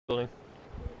building.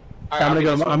 Right, I'm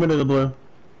gonna do the blue.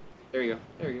 There you go.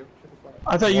 There you go.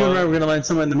 I thought you and I were gonna land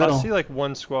somewhere in the middle. I see like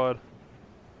one squad.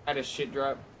 I had a shit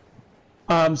drop.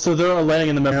 So they're all landing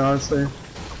in the middle, honestly.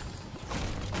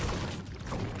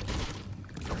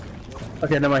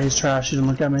 Okay, never mind, he's trash, he didn't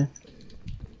look at me.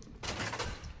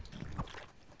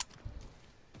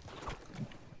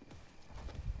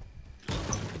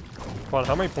 Come on,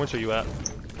 how many points are you at?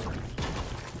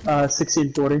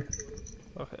 1640.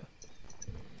 Okay.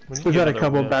 We've had a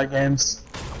couple of bad games.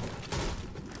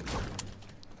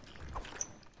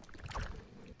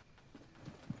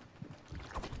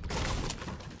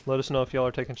 Let us know if y'all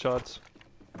are taking shots.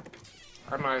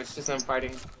 I don't know, it's just them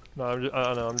fighting. No, I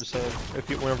don't know, I'm just saying.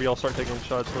 Whenever y'all start taking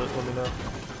shots, let me know.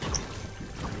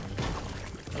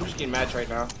 I'm just getting matched right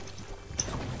now.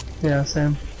 Yeah,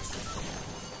 same.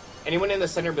 Anyone in the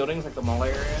center buildings, like the mall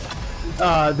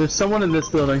area? There's someone in this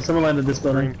building. Someone landed this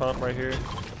building. Green pump right here.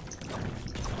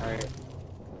 Alright.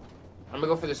 I'm gonna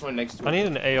go for this one next to it. I need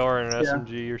an AR and an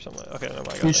SMG or something. Okay, no, my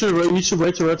God. You should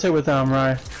wait to rotate with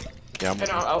Rye. Yeah,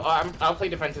 I'll play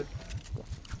defensive.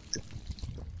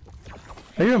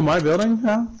 Are you in my building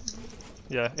now?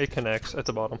 Yeah, it connects at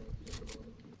the bottom.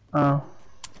 Oh.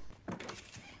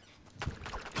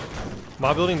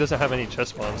 My building doesn't have any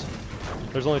chest spawns.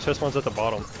 There's only chest spawns at the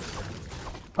bottom.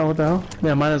 Oh, what the hell?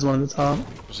 Yeah, mine is one at the top.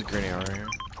 There's a green arrow right here.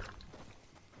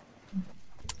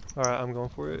 Alright, I'm going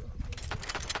for it.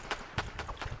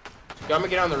 Yo, I'm gonna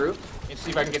get on the roof and see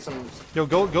if I can get some. Yo,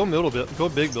 go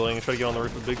big building and try to get on the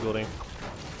roof of big building.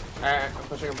 Alright, I'm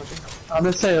pushing. I'm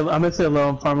gonna say low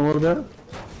and farm a little bit.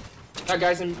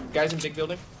 Guys in big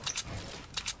building.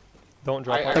 Don't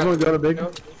drop. Everyone go to big. I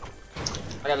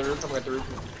got the roof. I'm gonna the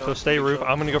roof. So stay roof.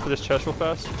 I'm gonna go for this chest real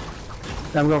fast.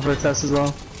 Yeah, I'm going for a test as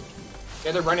well.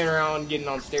 Yeah, they're running around, getting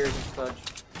on stairs and such.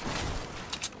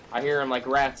 I hear them like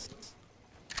rats.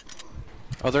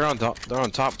 Oh, they're on top. They're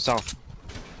on top south.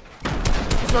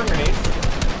 Throwing grenades.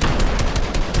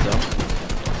 No.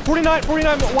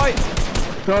 49 white.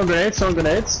 Throwing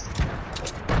grenades.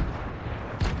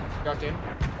 Dropped in.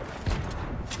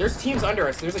 There's teams under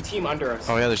us. There's a team under us.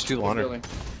 Oh yeah, there's two under.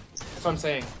 That's what I'm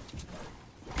saying.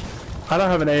 I don't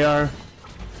have an AR.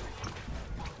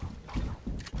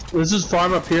 Let's just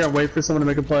farm up here and wait for someone to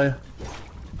make a play.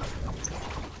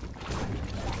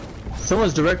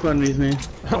 Someone's directly underneath me.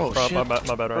 Oh shit. My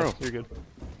bad, Ryan. You're good.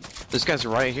 This guy's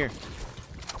right here.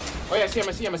 Oh yeah, I see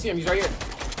him. He's right here.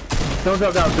 Don't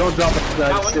drop down. Don't drop it.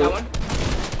 Got one.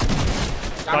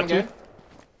 Got him again.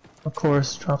 Of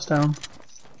course, drops down.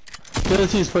 The other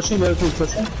team's pushing. This is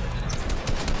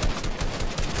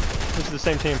the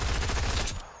same team.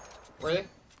 Where are they?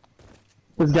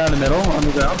 This guy in the middle, on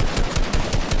the ground.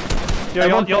 Yeah,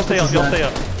 y'all stay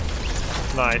up.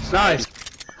 Nice. I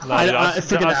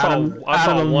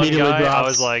saw one guy. I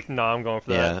was like, nah, I'm going for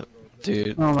that. Yeah,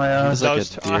 dude. Oh my god.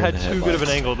 Like I had too good of an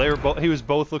angle. He was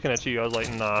both looking at you. I was like,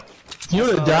 nah. If you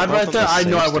would have died right there, I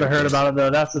know I would have heard about it though.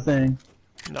 That's the thing.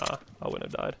 Nah, I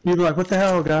wouldn't have died. You'd be like, what the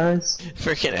hell, guys?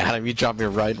 Freaking Adam, you dropped me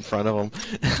right in front of him.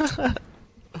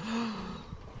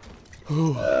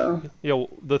 Yo,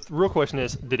 the real question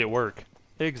is, did it work?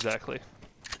 Exactly.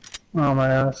 Oh my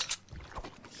gosh.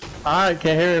 I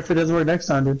can't hear it if it doesn't work next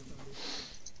time, dude.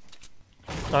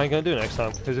 I ain't gonna do it next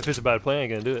time, because if it's a bad play, I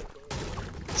ain't gonna do it.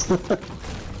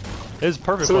 It's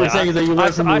perfect. So what you're saying is that you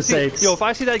learn from your mistakes. Yo, if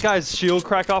I see that guy's shield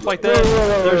crack off like that,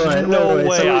 there's no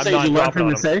way I'm not dropping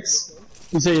on him.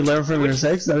 You say you learn from your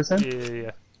mistakes? Is that what you're saying?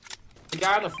 Yeah. The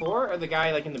guy on the floor or the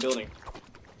guy like in the building?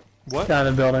 What? Guy in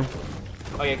the building.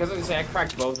 Oh yeah, because I was gonna say I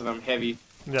cracked both of them heavy.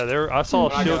 Yeah, I saw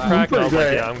a shield crack and I was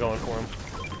like, yeah, I'm going for him.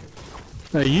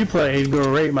 No, you play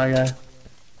great, my guy.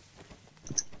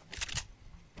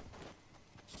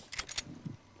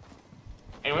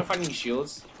 Anyone find any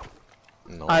shields?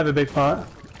 No. I have a big pot.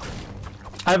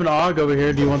 I have an AUG over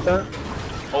here. Do you want that?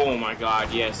 Oh my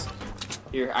god, yes.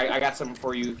 Here, I got something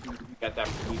for you. You got that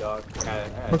for me, dog.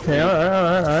 Okay,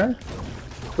 alright.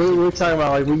 We're talking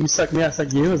about like when you suck me, I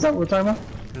suck you. Is that what we're talking about?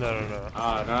 No.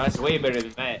 No, that's way better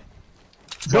than that.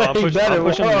 No, I'm pushing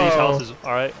these Whoa. houses.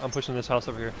 Alright, I'm pushing this house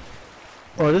over here.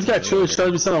 Oh, this guy truly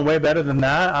showed you something way better than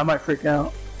that. I might freak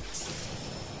out.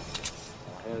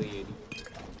 Hell yeah, dude.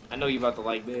 I know you about to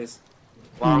like this.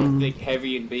 Long, thick,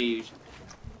 heavy, and beige.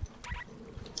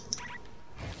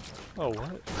 Oh,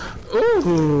 what?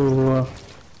 Ooh.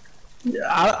 Yeah,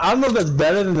 I don't know if that's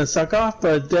better than the suck off,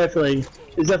 but it's definitely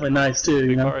nice too.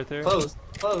 You know. Right there. Close.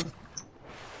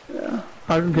 Yeah.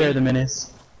 I'll compare the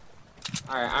minis.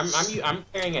 Alright, I'm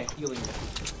carrying a healing.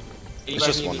 It's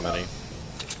just one mini.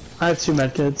 I have 2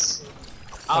 medkits.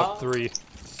 Oh, 3.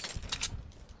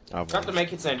 Oh, drop the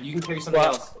medkits in. You can carry something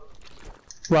else.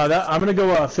 Wow, I'm gonna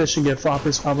go fish and get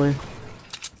floppers probably.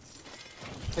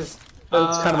 Cause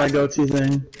That's kind of my go-to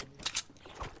thing.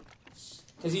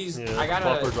 Cause he's. Yeah, I gotta.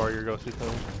 floppers are your go-to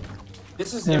thing.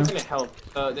 This is infinite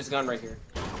health. This gun right here.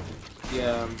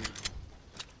 The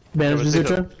Bandage Yeah,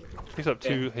 bazooka. Picks up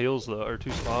 2 heals though, or 2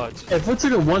 spots. If it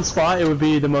took it one spot, it would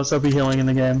be the most OP healing in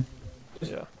the game.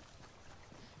 Yeah.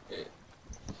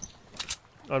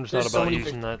 I'm just There's not so about many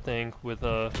using that thing with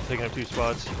taking up 2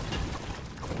 spots.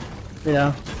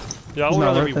 Yeah. Yeah, I It's would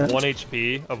not rather be worth it. 1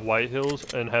 HP of white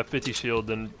heals and have 50 shield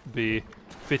than be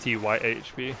 50 white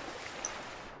HP.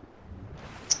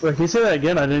 Wait, can you say that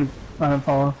again? I didn't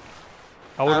follow.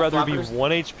 I would rather floppers? be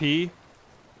 1 HP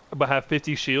but have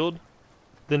 50 shield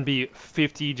than be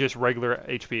 50 just regular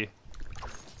HP.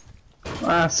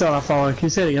 Still not following. Can you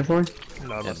say it again for me? No, I'm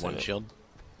not Have saying one it. shield.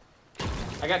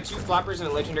 I got 2 floppers and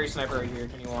a legendary sniper right here.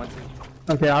 Can you want?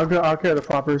 Okay, I'll carry the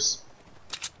floppers.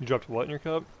 You dropped what in your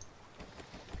cup?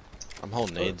 I'm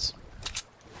holding nades.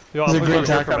 Yo, There's I'm a green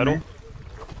looking tack for on metal. me.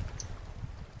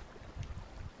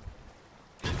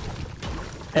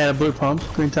 And a blue pump.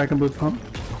 Green tack and blue pump.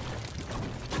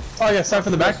 Oh, I got stuff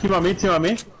in the back. Team on me, team on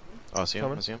me. Oh, I see him.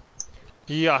 Coming. I see him.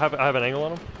 Yeah, I have an angle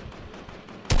on him.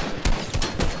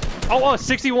 Oh,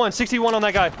 61 on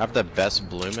that guy. I have the best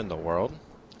bloom in the world.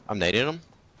 I'm nading him.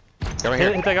 Come right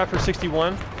Hit here. that guy for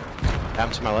 61. Have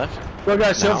him to my left. One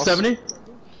guy shield Mouse. 70.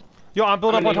 Yo, I'm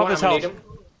building up on top of this house.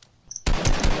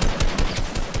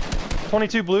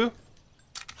 22 blue.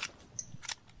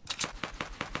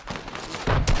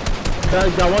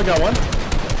 Got one.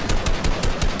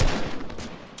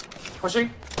 Pushing.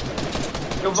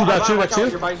 Yo, got two, watch got two.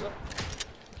 out, your bodies up.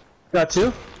 Got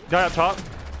 2. Guy up top.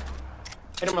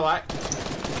 Hit him a lot.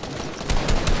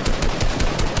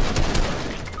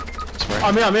 Spray.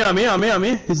 On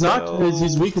me. He's knocked. Yo.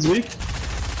 He's weak.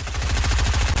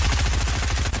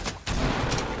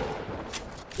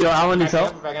 Yo, Alan needs Back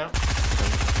help. out, back out.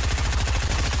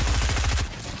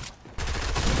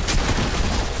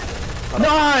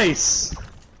 Nice!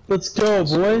 Let's go,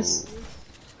 boys.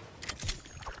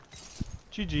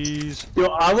 GG's. Yo,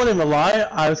 I wouldn't even lie.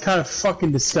 I was kind of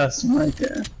fucking disgusting right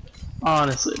there.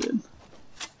 Honestly, dude.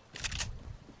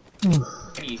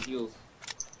 I need heals.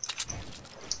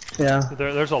 Yeah.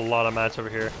 There's a lot of mats over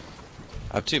here.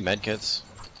 I have 2 medkits.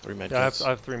 3 medkits. Yeah, I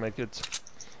have 3 medkits.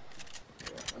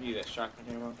 I need that shotgun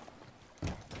ammo.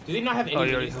 Do they not have any Oh,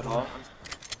 yeah, minis yeah. at all?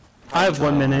 I have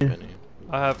one mini.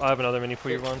 I have another mini for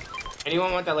you, Ron.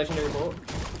 Anyone want that legendary bolt?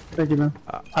 Thank you, man.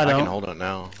 I I don't. can hold it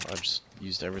now. I just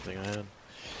used everything I had.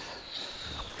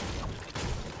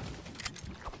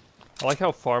 I like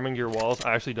how farming your walls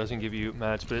actually doesn't give you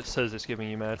mats, but it says it's giving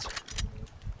you mats.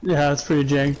 Yeah, it's pretty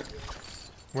jank.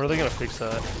 When are they gonna fix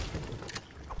that?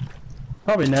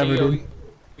 Probably never, Hey, yo, dude.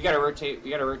 we gotta rotate. We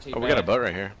gotta rotate. Oh, we got a boat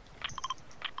right here.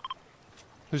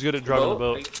 Who's good at driving the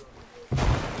boat?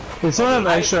 Does someone have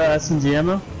extra SMG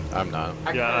ammo? I'm not.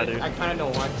 Yeah, I do. I kinda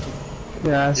don't want to.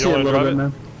 Yeah, I see a wanna little drive bit, it?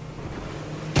 man.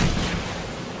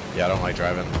 Yeah, I don't like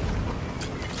driving.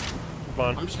 Come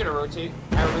on. I'm just gonna rotate.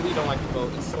 I really don't like the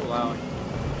boat. It's so loud.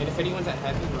 And if anyone's at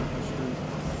heavy, we're screwed.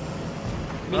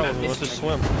 I mean, Oh, not well, let's missing, just I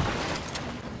swim. guess.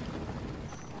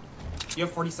 You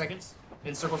have 40 seconds.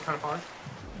 And circle's kind of far.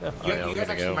 Yeah. Oh, You, yeah, you we're guys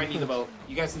gonna actually go. might need the boat.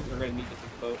 You guys are gonna need the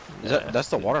boat. That's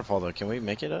the waterfall though. Can we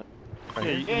make it up?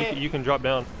 Right Yeah, here? you can drop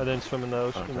down and then swim in the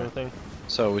ocean Okay. and everything.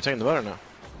 So we taking the boat or no?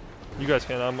 You guys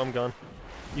can. I'm gone.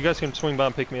 You guys can swing by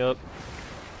and pick me up.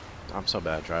 I'm so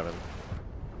bad at driving.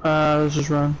 Let's just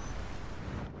run.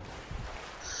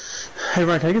 Hey,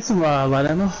 Ryan, can I get some light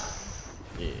ammo?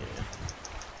 Yeah.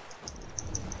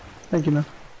 Thank you, man.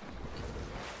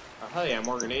 Oh, hell yeah,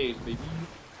 more grenades, baby.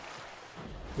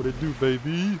 What it do,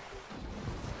 baby?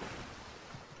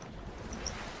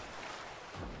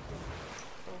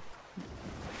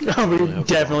 We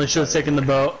definitely should have taken the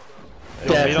boat.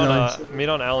 Yo, Definitely. meet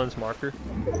on Alan's marker.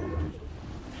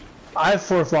 I have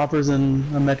 4 floppers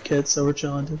and a med kit, so we're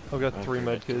chilling, dude. I've got 3 Okay,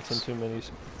 med kits medkits. and 2 minis.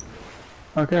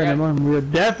 Okay, Yeah. never mind. We're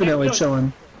definitely Yeah,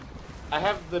 chilling. I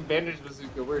have the bandage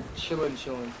bazooka. We're chilling.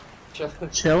 Chilling?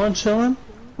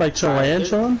 Like Alright,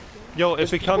 chilling? Yo,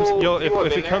 There's if it comes, people- yo, people have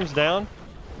if been it there. comes down,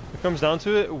 if it comes down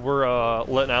to it, we're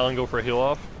letting Alan go for a heal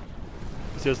off.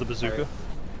 'Cause he has the bazooka.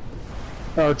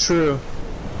 Oh, true.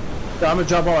 So I'm gonna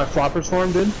drop all my floppers for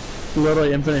him, dude.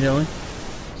 Literally infinite healing.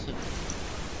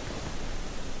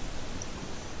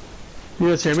 You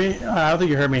guys hear me? I don't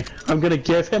think you heard me. I'm gonna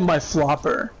give him my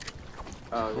flopper.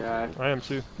 Oh god. I am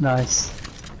too. Nice.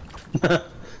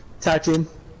 Tag team.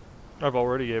 I've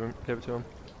already gave it to him.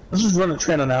 Let's just run a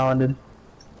train on Alan, dude.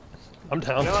 I'm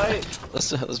down. You know what?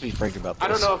 Let's be frank about this.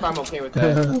 I don't know if I'm okay with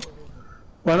that.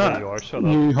 Why Yeah, not? you are. Shut up.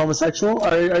 You homosexual?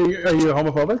 Are you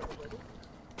homophobic?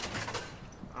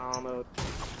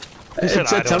 He said,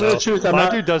 I Tell don't me know. the truth. My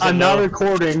dude doesn't I'm know. not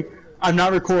recording. I'm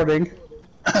not recording.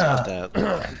 It's not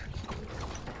that.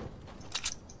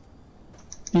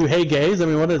 You hate gays? I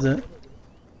mean, what is it?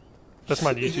 That's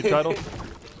my YouTube title.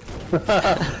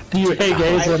 Do you hate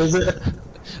gays? What is it?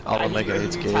 All Omega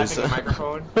hates gays. Tapping the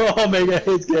microphone. Omega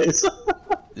hates gays.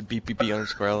 The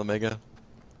BPP__ Omega.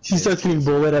 She starts getting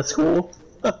bullied at school.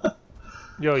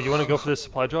 Yo, you want to go for this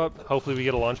supply drop? Hopefully we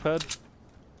get a launch pad.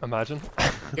 Imagine.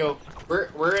 Yo,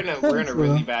 we're in a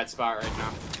really bad spot right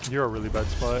now. You're a really bad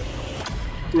spot.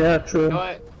 Yeah, true. You know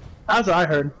what? That's what I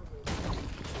heard.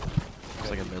 It's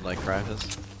like a midlife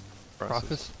crisis.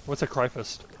 Crifist? What's a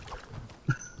Crifist?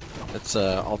 It's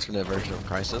an alternate version of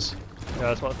Crisis. Yeah,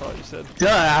 that's what I thought you said.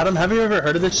 Yeah, Adam, have you ever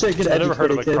heard of this shit? Get I never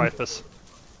heard of a educated, kid. Crifist.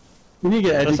 You need to get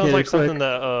That educated. sounds like quick. something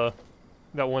that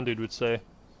that one dude would say.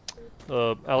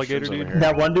 Alligator Mushrooms over dude. here.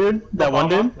 That one dude? That one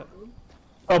dude?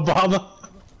 Obama?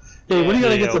 Hey, what do you got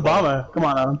Yeah, against Obama? Come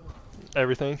on, Adam.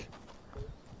 Everything.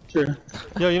 Sure.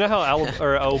 Yo, you know how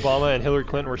Obama and Hillary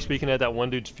Clinton were speaking at that one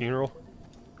dude's funeral?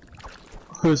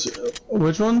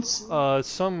 Which ones? I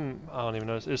don't even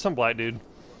know. It's some black dude.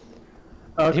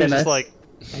 Okay, He was nice. just like,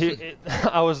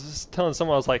 I was just telling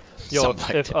someone, I was like, yo, Some black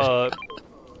if dude.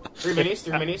 3 minis,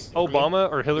 3 minis. Obama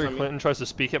or Hillary Something. Clinton tries to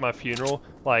speak at my funeral,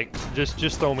 like,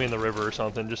 just throw me in the river or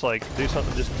something. Just like do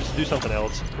something, just do something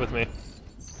else with me.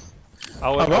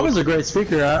 Obama's a great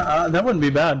speaker. That wouldn't be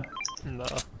bad. Nah,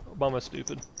 Obama's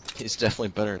stupid. He's definitely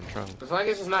better than Trump. As long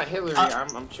as it's not Hillary,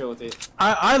 I'm chill with it.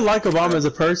 I like Obama as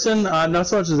a person, not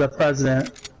so much as a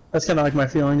president. That's kind of like my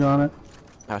feeling on it.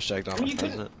 Hashtag I Donald mean, you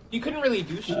President. couldn't really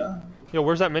do shit. Yo,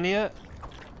 where's that mini at?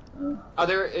 Oh,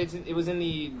 it was in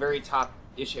the very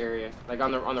top-ish area, like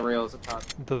on the rails up top.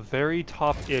 The very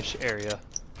top-ish area.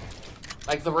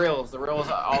 Like the rails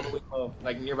all the way above,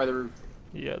 like nearby the roof.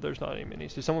 Yeah, there's not any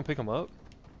minis. Did someone pick them up?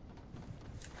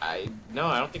 No,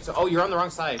 I don't think so. Oh, you're on the wrong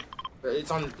side.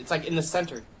 It's like in the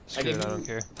center. Screw it, I don't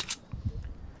care.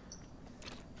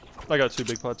 I got 2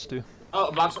 big pots too. Oh,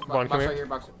 a box Come on, come right here. here,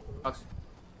 box.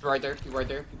 Right there,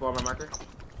 people on my marker.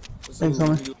 So, Thanks,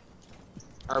 homie.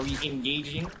 are we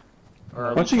engaging? Or Why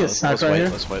are don't you get Let's snapped wait, right here?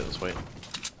 let's wait.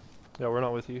 Yeah, we're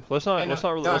not with you. Let's not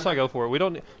go for it. We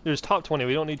don't. There's top 20.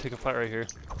 We don't need to take a fight right here.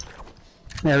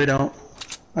 Yeah, we don't.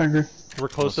 I agree. We're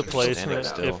close to Unless they're standing placement.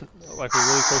 still. If like we're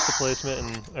really close to placement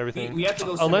and everything. we have to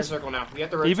go center Unless circle now. We have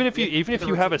to rotate. even if we have to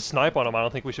you have a rotate. snipe on them, I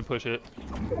don't think we should push it.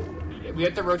 We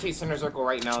have to rotate center circle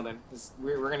right now then, because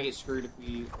we're gonna get screwed if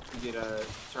we get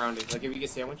surrounded. Like if we get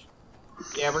sandwiched.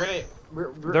 Yeah,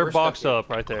 we're They're stuck boxed here. up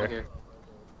right there. Here.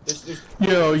 There's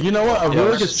Yo, you know what? A Yeah, really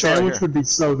let's good just try sandwich here. would be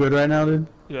so good right now, dude.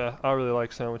 Yeah, I really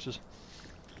like sandwiches.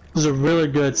 This is a really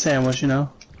good sandwich, you know?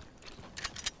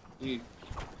 dude,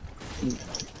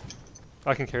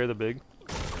 I can carry the big.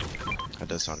 That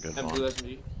does sound good. that Vaughn. blue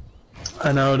SMG.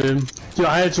 I know, dude. Dude,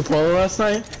 I had Chipotle last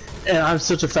night, and I'm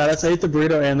such a fat ass. I ate the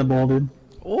burrito and the bowl, dude.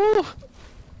 Ooh.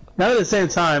 Not at the same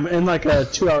time, in like a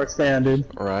 2-hour span, dude.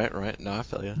 Right. No, I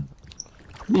feel you.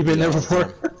 You've been there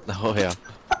before? Oh yeah.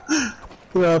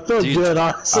 Well, it feels Dude, good,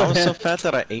 honestly. I was so fat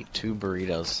that I ate 2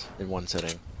 burritos in one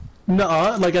sitting.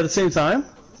 Nuh-uh, like at the same time?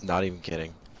 Not even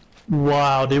kidding.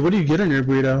 Wow, dude, what do you get in your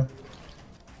burrito?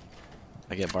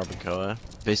 I get barbacoa,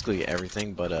 basically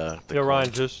everything, but the Yo, corn.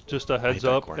 Ryan, just a heads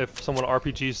that up. corn. If someone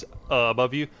RPGs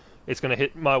above you, it's gonna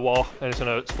hit my wall and it's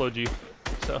gonna explode you.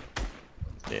 So.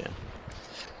 Yeah.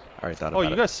 Alright, thought Oh, about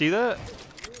you it. guys see that?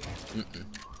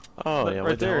 Oh Look, yeah, right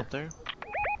right there. up there.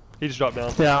 He just dropped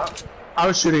down. Yeah, I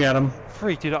was shooting at him.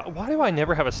 Freak, dude. Why do I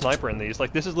never have a sniper in these?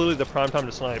 Like, this is literally the prime time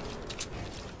to snipe.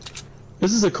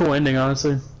 This is a cool ending,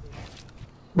 honestly.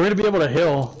 We're gonna be able to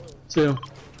heal, too.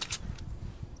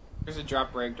 There's a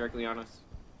drop break directly on us.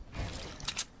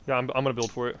 Yeah, I'm gonna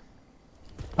build for it.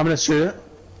 I'm gonna shoot it.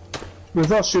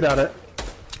 Let's all shoot at it.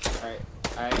 Alright.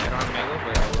 I don't have mango,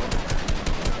 but I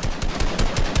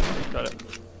will. Got it.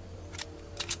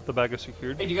 The bag is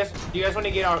secured. Hey, do you guys want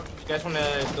to get out? Do you guys want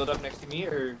to build up next to me,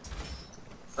 or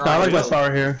I like my build? spot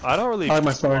right here. I don't really I like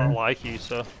my spot. like you,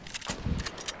 so.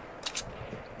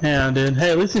 Yeah, dude.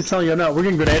 Hey, at least he's telling you no. We're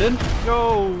getting grenaded.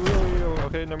 Yo.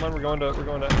 Okay, never mind. We're going to.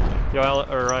 Yo, Alan,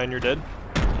 or Ryan, you're dead.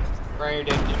 Ryan,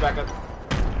 you're dead. Just back up.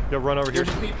 Yo, run over here.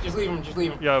 Just leave him. Just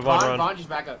leave him. Yeah, Vaughn, run. Vaughn, just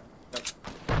back up. Go.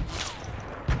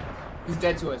 He's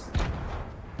dead to us.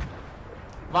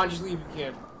 Vaughn, just leave if you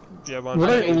can. Yeah, Vaughn. What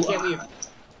Okay, I- you can't leave.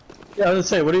 Yeah, I was gonna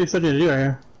say, what are you expecting to do right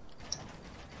here?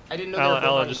 I didn't know Alan, they were both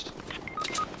Alan, on you. just.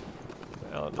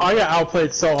 Alan, I got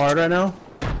outplayed so hard right now.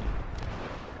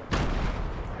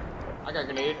 I got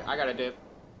grenaded. I got a dip.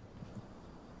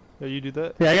 Yeah, you do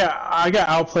that. Yeah, I got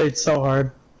outplayed so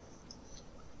hard.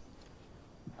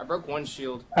 I broke one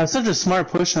shield. That's such a smart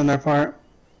push on their part.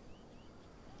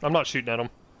 I'm not shooting at them.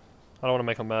 I don't want to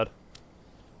make them mad.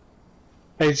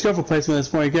 Hey, just go for placement at this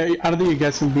point. I don't think you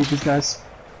guys can beat these guys.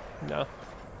 No.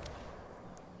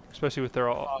 Especially with them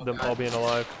all being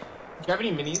alive. Do you have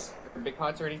any minis, or big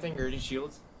pots, or anything, or any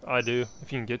shields? I do,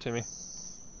 if you can get to me.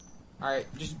 All right,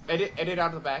 just edit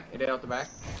out the back. Edit out the back.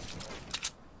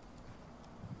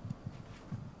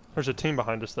 There's a team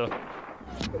behind us, though.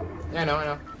 Yeah, I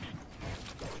know.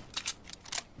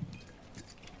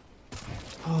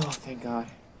 Oh, thank God.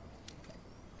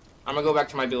 I'm gonna go back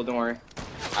to my build. Don't worry.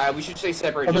 We should stay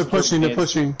separate. Oh, they're pushing. They're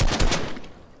pushing.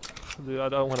 Dude, I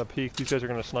don't want to peek. These guys are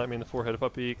gonna snipe me in the forehead if I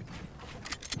peek.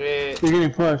 You're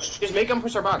getting pushed. Just make them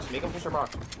push our box. Make them push our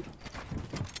box.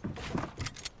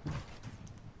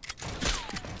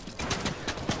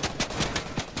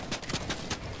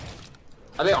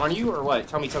 Are they on you or what?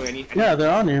 Tell me. I need. Yeah,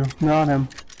 they're on you. They're on him.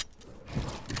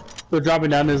 They're dropping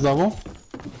down to his level.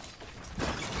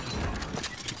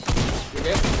 You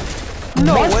good?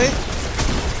 No What? way!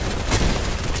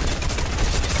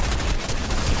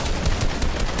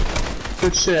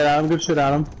 Good shit, Adam. Good shit,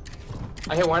 Adam.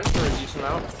 I hit one for a decent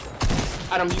amount.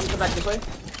 Adam, you can come back this way.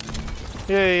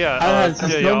 Yeah.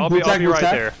 I'll be right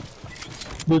there.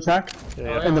 Blue tack.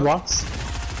 Yeah. In the box.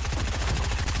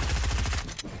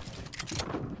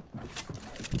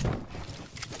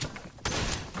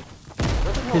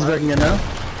 He's breaking it now.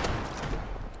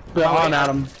 They're on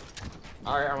Adam.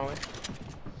 Alright, I'm on.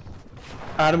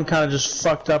 Adam kind of just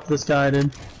fucked up this guy,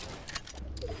 dude.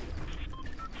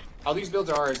 All these builds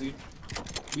are ours, dude.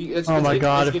 Oh my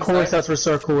god, of course that's where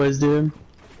circle is, dude.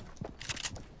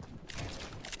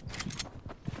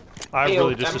 I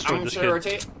really just destroyed I'm this gonna kid.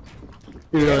 rotate.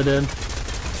 You really did.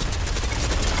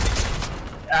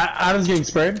 Adam's getting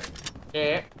sprayed.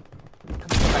 Yeah.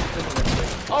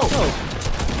 Oh!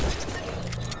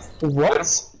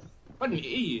 What? What an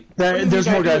idiot. There's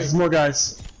more guys, there's more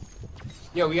guys.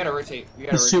 Yo, we gotta rotate.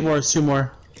 There's two more, there's two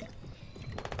more.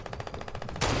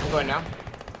 I'm going now.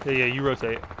 Yeah, you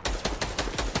rotate.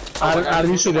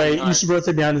 Adam, you should wait. You should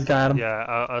rotate behind this guy, Adam.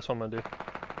 Yeah, that's what I'm gonna do.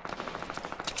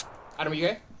 Adam, you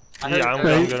good? Yeah,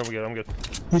 I'm good.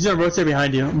 He's gonna rotate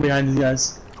behind you, behind these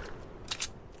guys.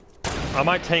 I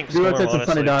might tank You Storm, rotate some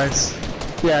honestly. funny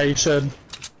dice. Yeah, you should.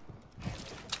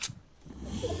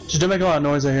 Just don't make a lot of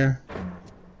noise out here.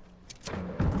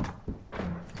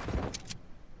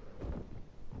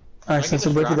 Alright,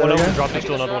 so wait for the One other over guy. dropped, there's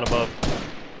still another one above.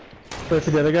 Wait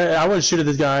for the other guy. I wouldn't shoot at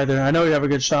this guy either. I know you have a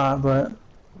good shot, but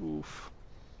Oof.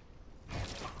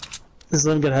 just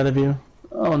let him get ahead of you.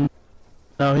 Oh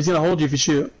no, he's gonna hold you if you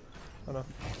shoot. I know.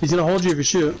 He's gonna hold you if you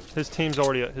shoot. His team's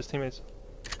already his teammates.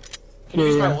 Can you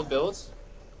use my Yeah. old builds?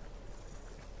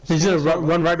 He's gonna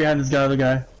run right behind this guy, other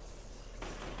guy.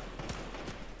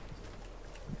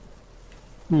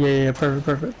 Yeah,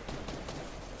 perfect.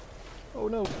 Oh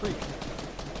no, freak.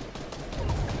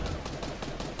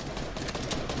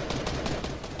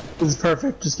 This is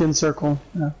perfect. Just get in circle.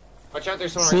 Yeah. Watch out,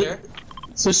 there's someone right there.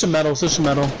 Switch to metal. Switch to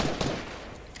metal.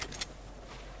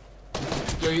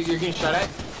 Yo, you're getting shot at?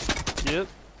 Yep.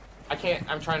 I can't,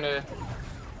 I'm trying to...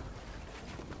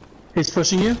 He's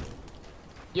pushing you.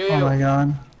 Yo, Oh my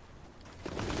god.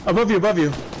 Above you.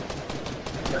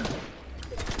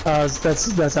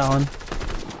 That's Alan.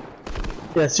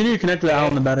 Yeah, the sooner you connect with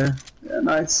Alan, the better. Yeah,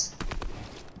 nice.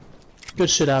 Good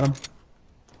shit, Adam.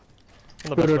 I'm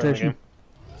the Good best player in the rotation. game.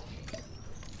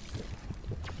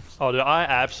 Oh, dude, I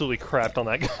absolutely crapped on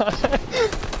that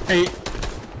guy. Hey.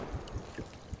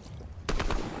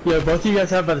 Yeah, both of you guys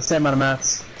have about the same amount of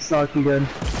mats. It's not looking good.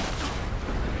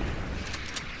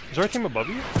 Is there a team above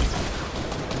you?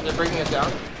 They're breaking us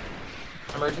down.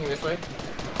 I'm rotating this way.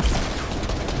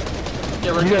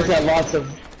 Yeah, You guys got lots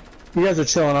of... You guys are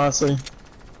chilling, honestly.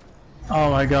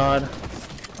 Oh my god.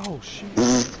 Oh, shoot.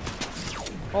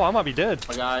 Oh, I might be dead.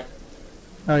 My guy.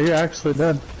 Oh, you're actually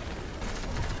dead.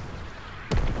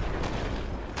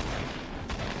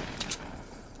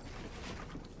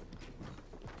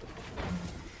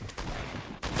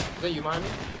 Is that you, Miami?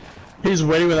 He's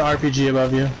waiting with an RPG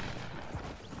above you.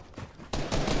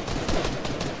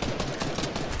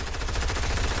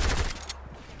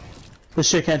 This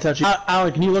shit can't touch you.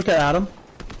 Alan, can you look at Adam?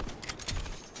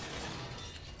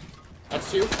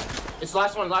 That's two. It's the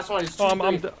last one, It's two, Oh, three.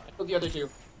 I'm I killed the other two.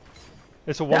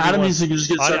 It's a 1v1. Yeah, Adam needs to just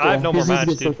get circle. I have no He more just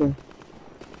needs to match, get dude. circle.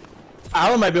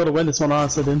 Alan might be able to win this one,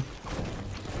 honestly, dude.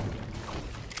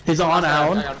 He's on I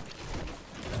Alan. got him.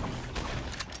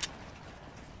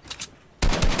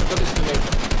 Kill this teammate.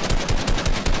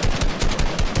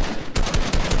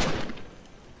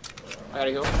 I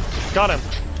gotta heal. Got him.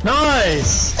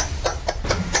 Nice!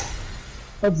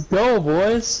 Let's go,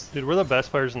 boys. Dude, we're the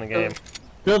best players in the game.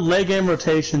 Good late game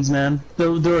rotations, man.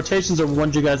 The rotations are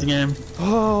won you guys a game.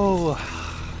 Oh,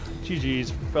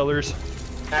 GG's, fellers.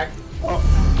 Back. Oh,